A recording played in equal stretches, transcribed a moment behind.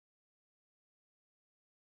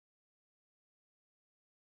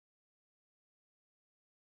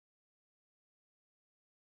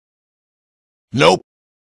Nope.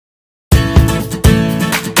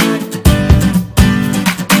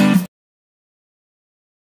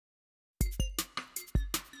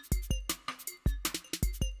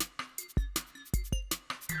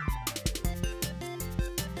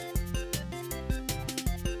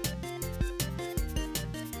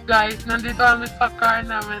 Guys, nandito kami sa car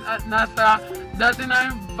namin at nasa dati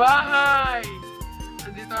naming bahay.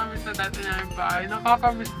 Nandito kami sa dati naming bahay.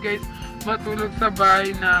 Nakakamiss guys matulog sa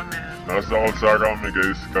bahay namin. Nasa kalsara kami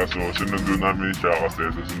guys, kaso sinundo namin siya kasi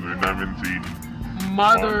susunduin namin si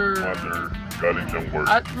Mother. Galing siyang work.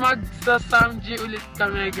 At magsa Samgy ulit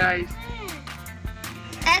kami guys.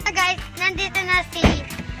 Eto guys, nandito na si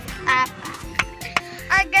Papa.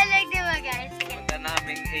 Ang galing diba guys? Punta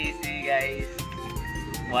naming AC guys.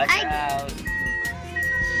 Watch Ay. out!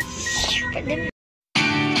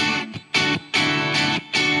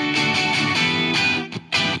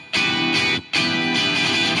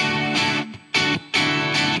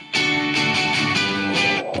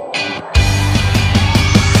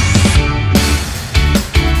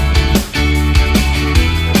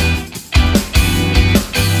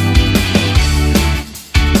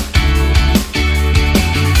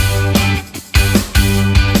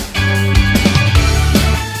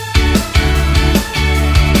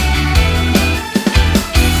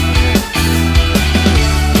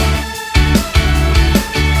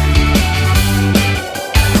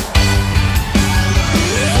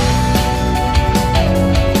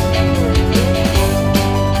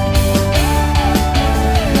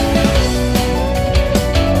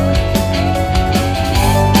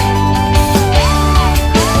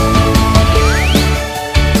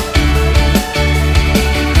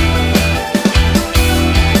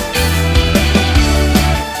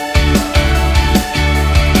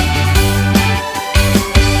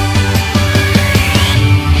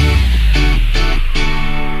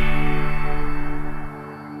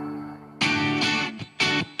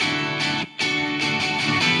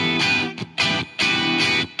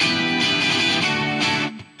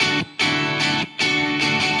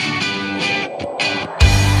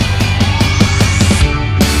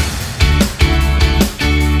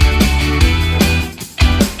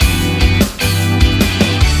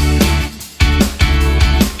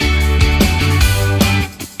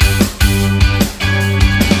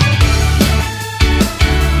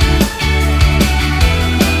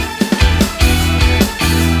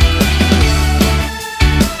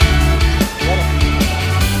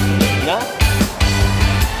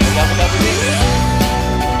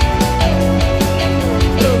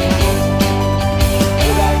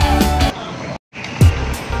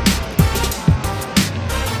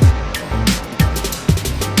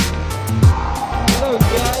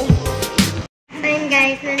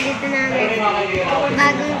 Guys, nandito namin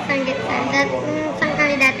bagong sanggit-san. Kung saan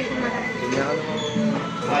kami dati kumakain.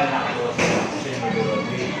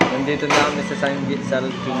 Nandito na kami sa Samgy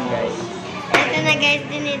guys. Ito na guys,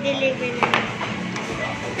 dinideliver na.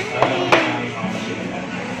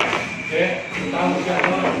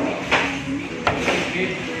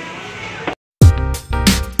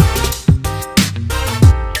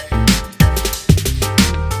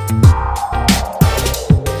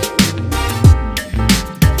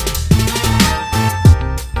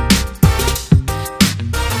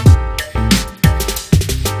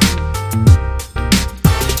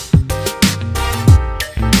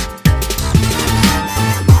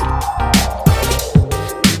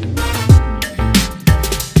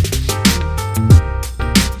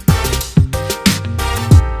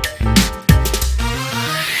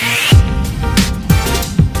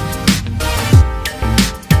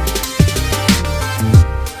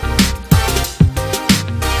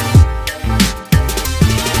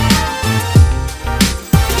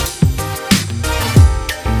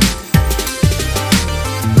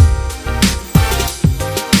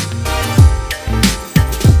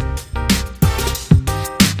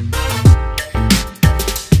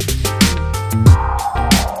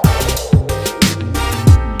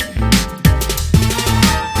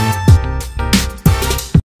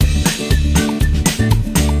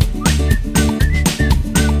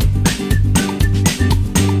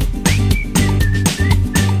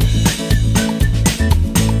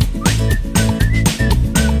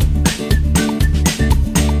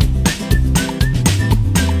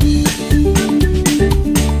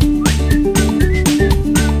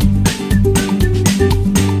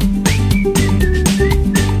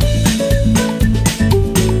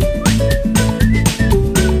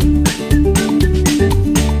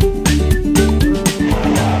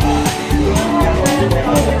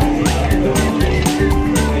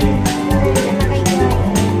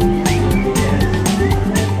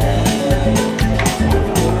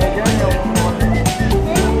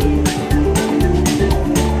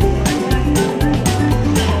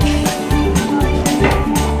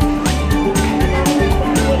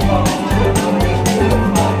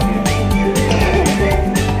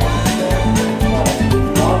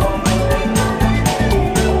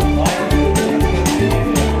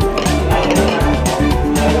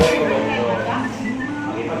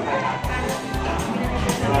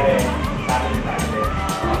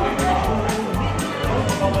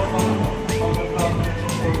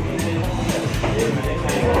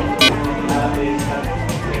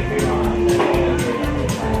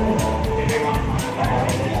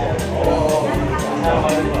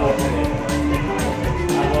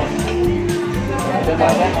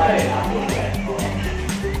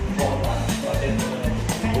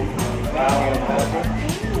 Ako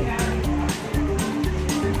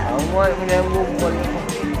mo na yung bukol mo.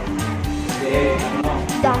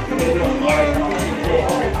 Dami yan.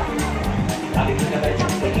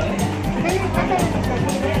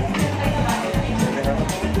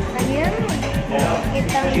 Ano yan?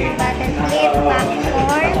 Itong yung button clip,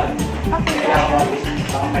 popcorn,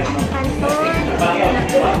 canton,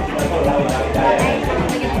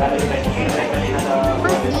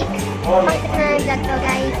 pang-six na vlog to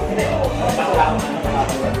guys.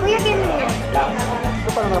 Kuya, ganun yan. Ito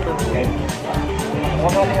pa naman ito. Ako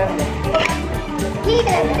mo nga. Hindi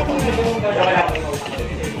ka lang natin ganyan.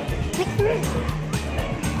 Mix na.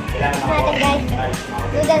 Natin guys.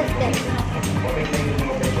 Noodles din.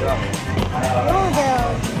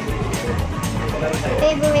 Noodles.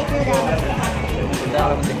 Favorite noodles.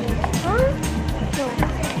 Huh? No.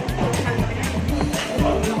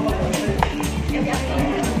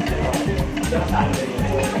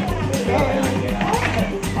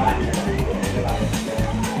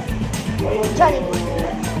 Jollibee.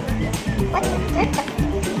 What?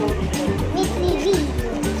 Meat TV.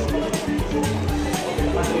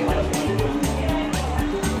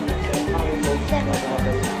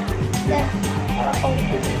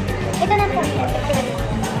 Ito na po.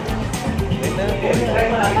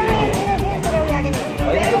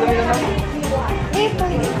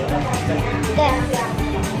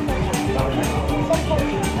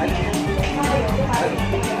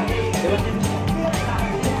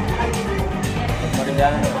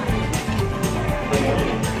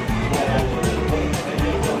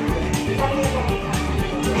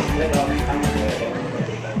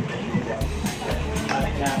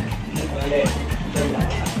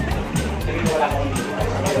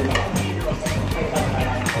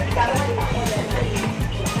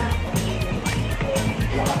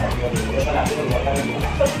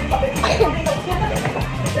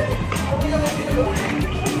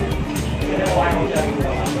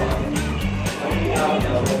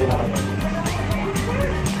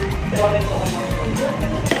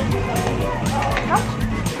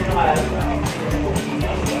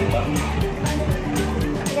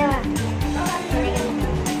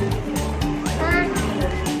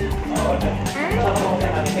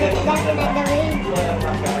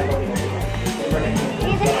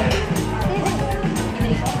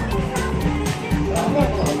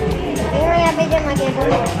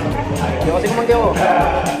 Yo kasi kumangkya ko.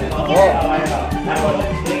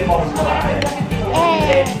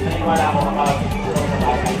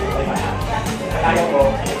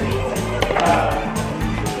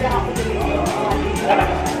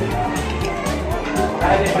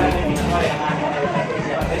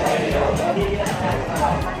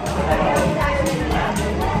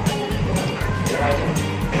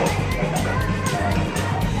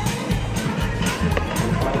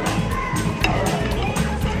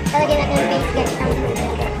 Talagyan natin yung base guys.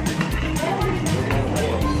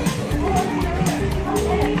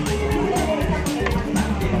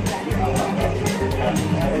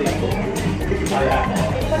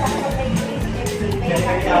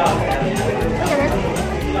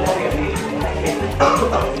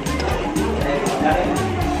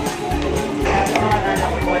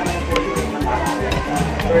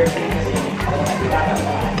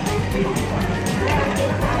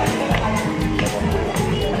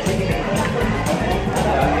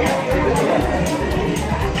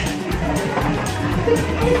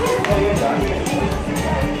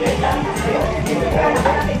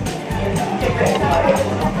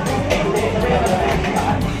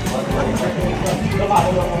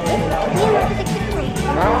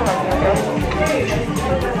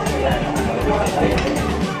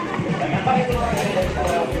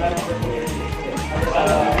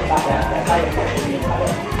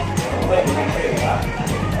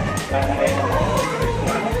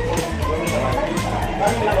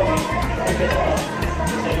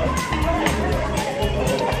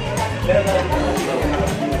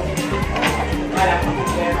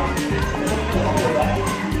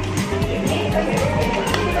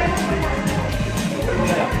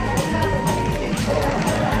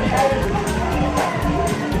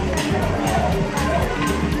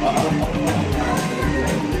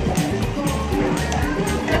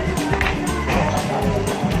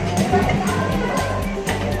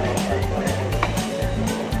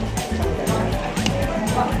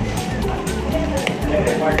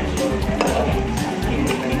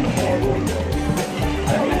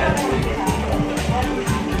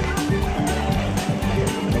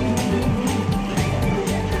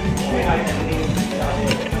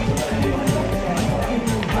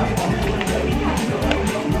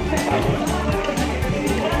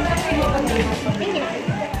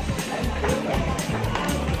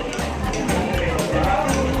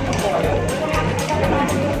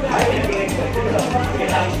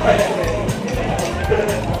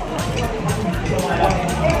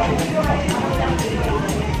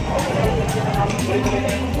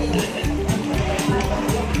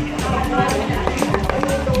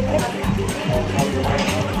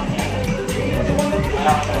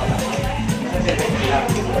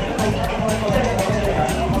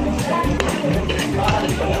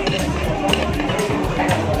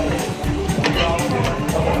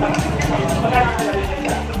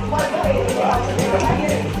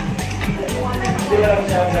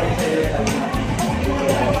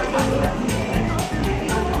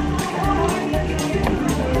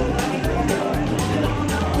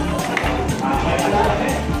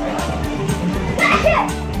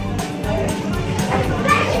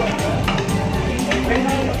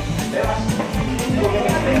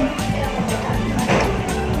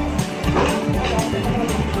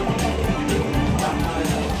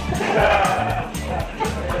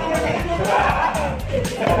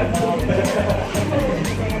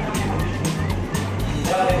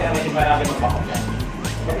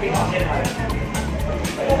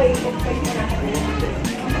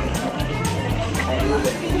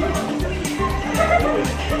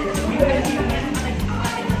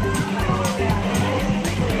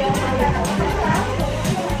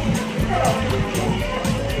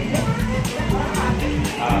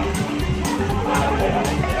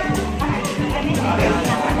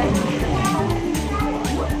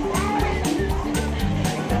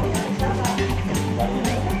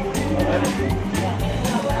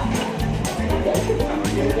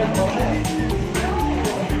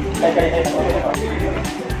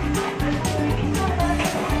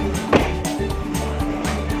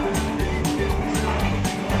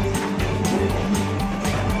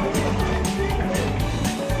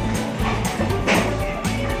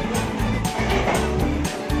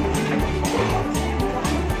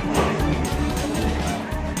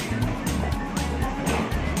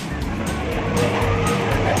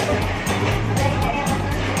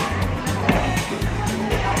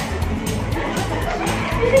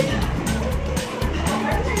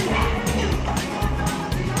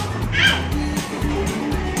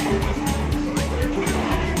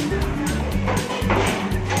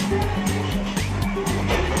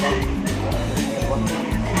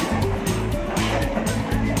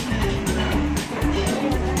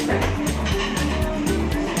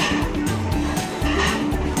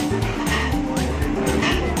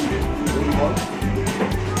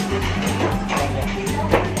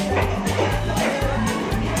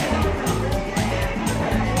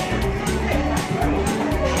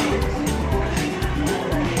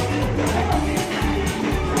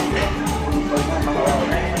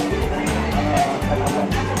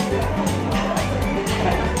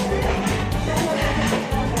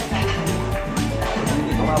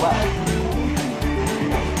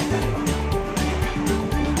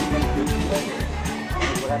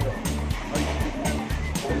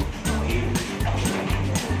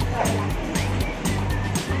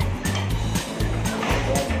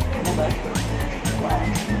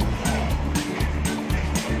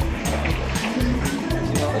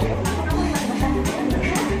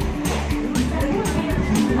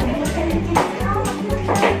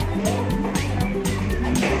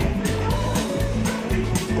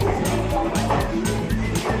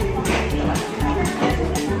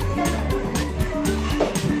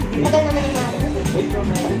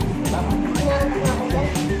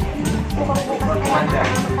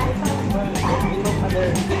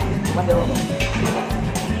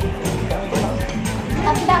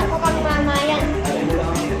 Tapos ko kami mamayan.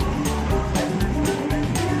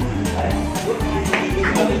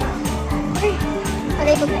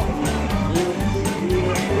 Aray ko ba?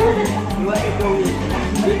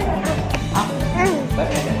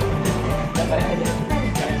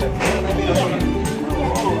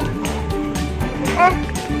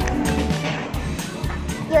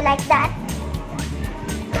 You like that?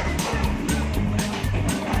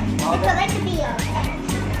 You like the beer?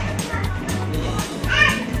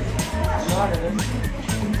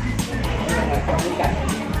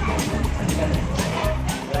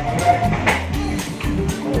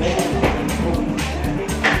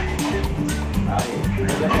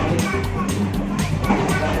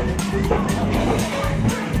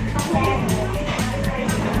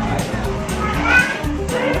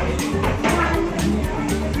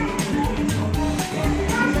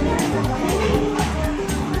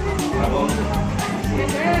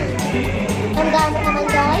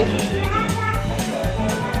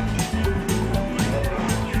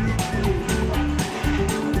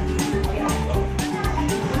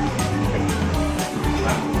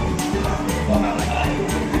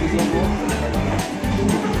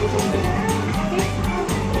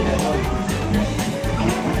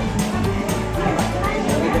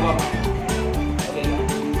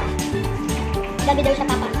 gabi daw siya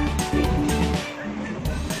papa.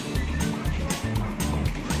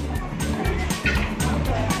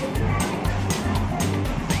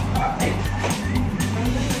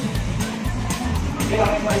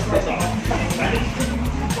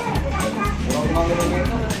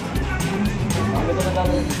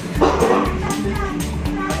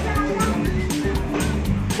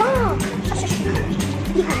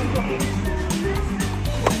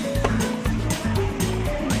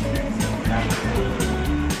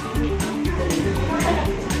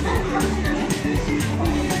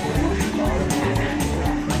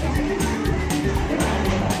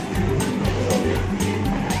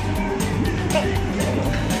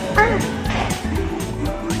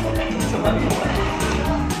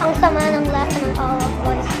 Ang sama ng lasa ng kawak,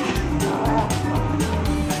 boys.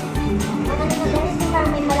 Ang ano mo guys, parang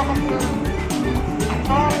may malakas na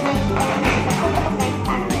parang may nagpuputok na yung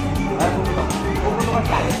parang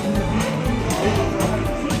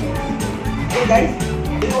Hey guys,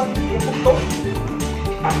 do you want yung pukto?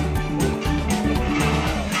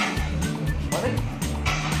 What?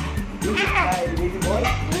 You my baby boy?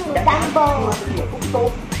 Dumbo. Yung pukto.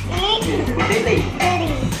 Ready.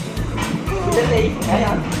 Today,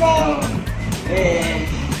 ayan. Then,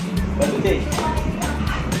 But today,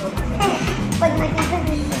 pag nakita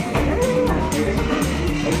dito.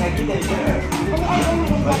 pag nakita niyo, Ano ay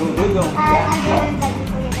ganun? magugulong. Ang ganun lagi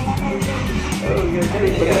ko yun. Oh, you're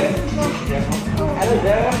very good. Hello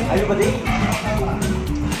there, are you ready?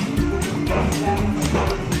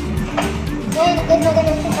 Ngayon,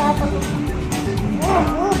 ganun si Papa.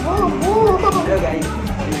 Hello guys,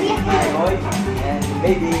 this is my boy and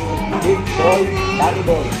baby, big boy, daddy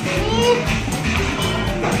boy.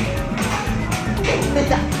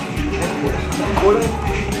 Kulong.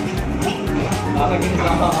 Bakit hindi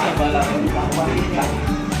ka makakabala? Bakit ka?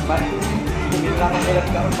 Bakit? Hindi ka makakabala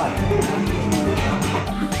ka pa?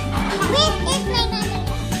 This is my mother.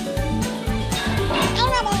 Ay,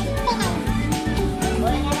 mother. Say hi.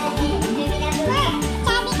 Wala nga natin.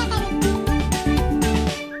 Sabi ka tayo.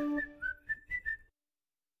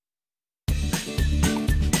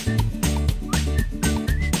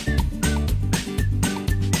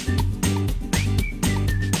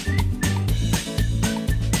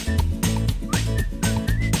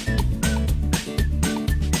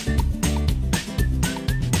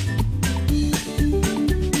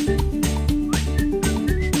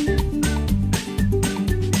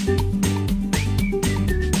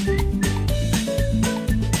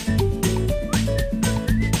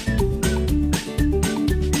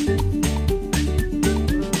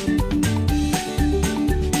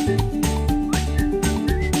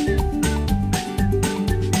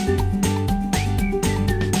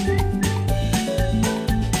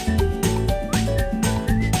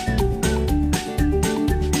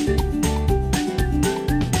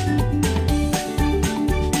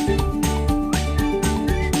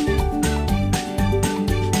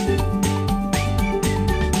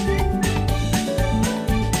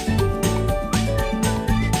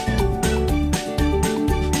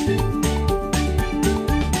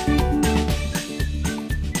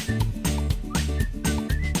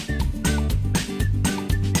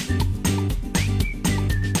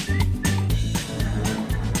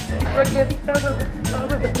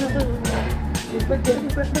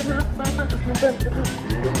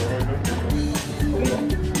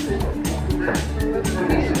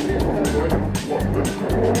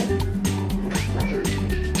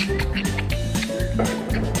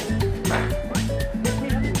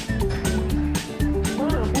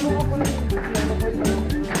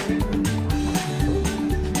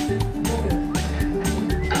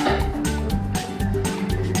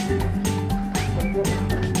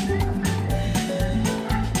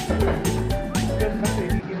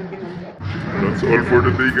 That's all for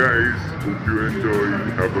today, guys. Hope you enjoy.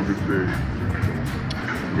 Have a good day.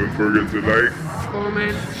 Don't forget to like,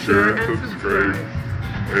 Comment, share, and subscribe.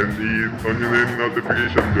 And on nyo na yung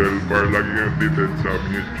notification bell para lagi kang updated sa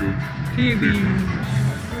aming YouTube TV.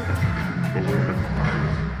 Okay.